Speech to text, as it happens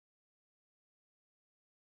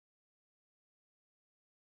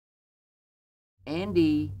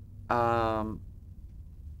Andy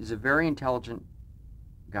is a very intelligent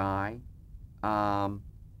guy, um,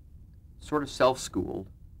 sort of self-schooled.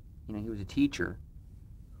 You know, he was a teacher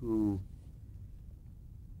who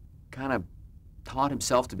kind of taught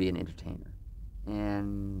himself to be an entertainer.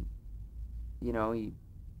 And, you know,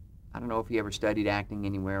 I don't know if he ever studied acting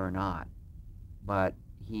anywhere or not, but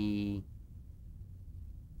he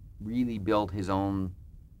really built his own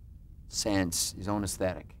sense, his own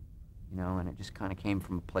aesthetic, you know, and it just kind of came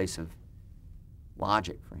from a place of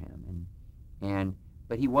logic for him.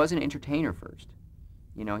 But he was an entertainer first.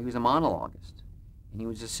 You know, he was a monologuist, and he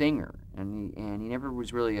was a singer, and he never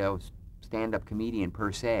was really a stand-up comedian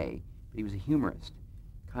per se, but he was a humorist,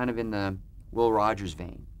 kind of in the Will Rogers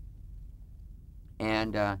vein.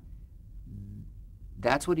 And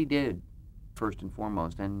that's what he did first and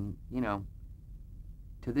foremost. And, you know,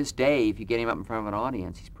 to this day, if you get him up in front of an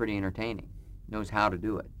audience, he's pretty entertaining. Knows how to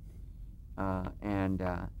do it, and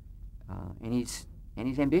he's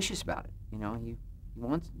ambitious about it. You know, he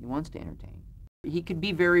wants to entertain. He could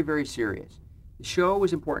be very, very serious. The show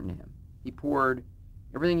was important to him. He poured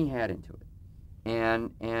everything he had into it,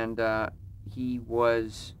 and he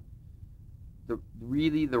was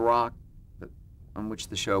really the rock on which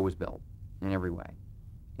the show was built in every way.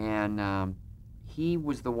 And he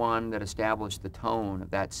was the one that established the tone of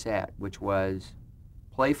that set, which was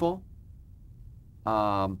playful,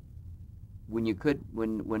 when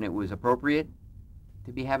it was appropriate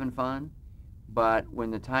to be having fun, but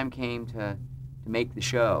when the time came to make the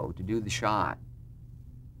show, to do the shot,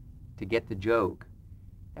 to get the joke,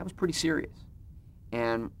 that was pretty serious.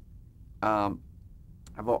 And I've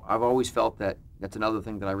always felt that that's another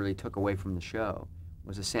thing that I really took away from the show,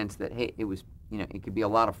 was a sense that, hey, it was, you know, it could be a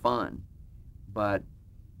lot of fun, but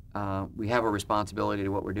we have a responsibility to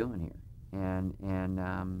what we're doing here, and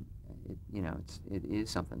you know, it is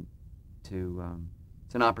something to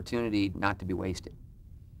it's an opportunity not to be wasted,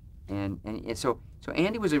 and so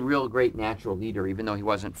Andy was a real great natural leader, even though he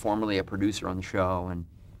wasn't formally a producer on the show and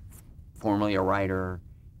formally a writer.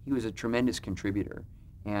 He was a tremendous contributor,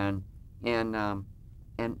 and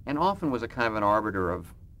often was a kind of an arbiter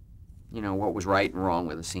of, you know, what was right and wrong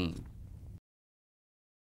with a scene.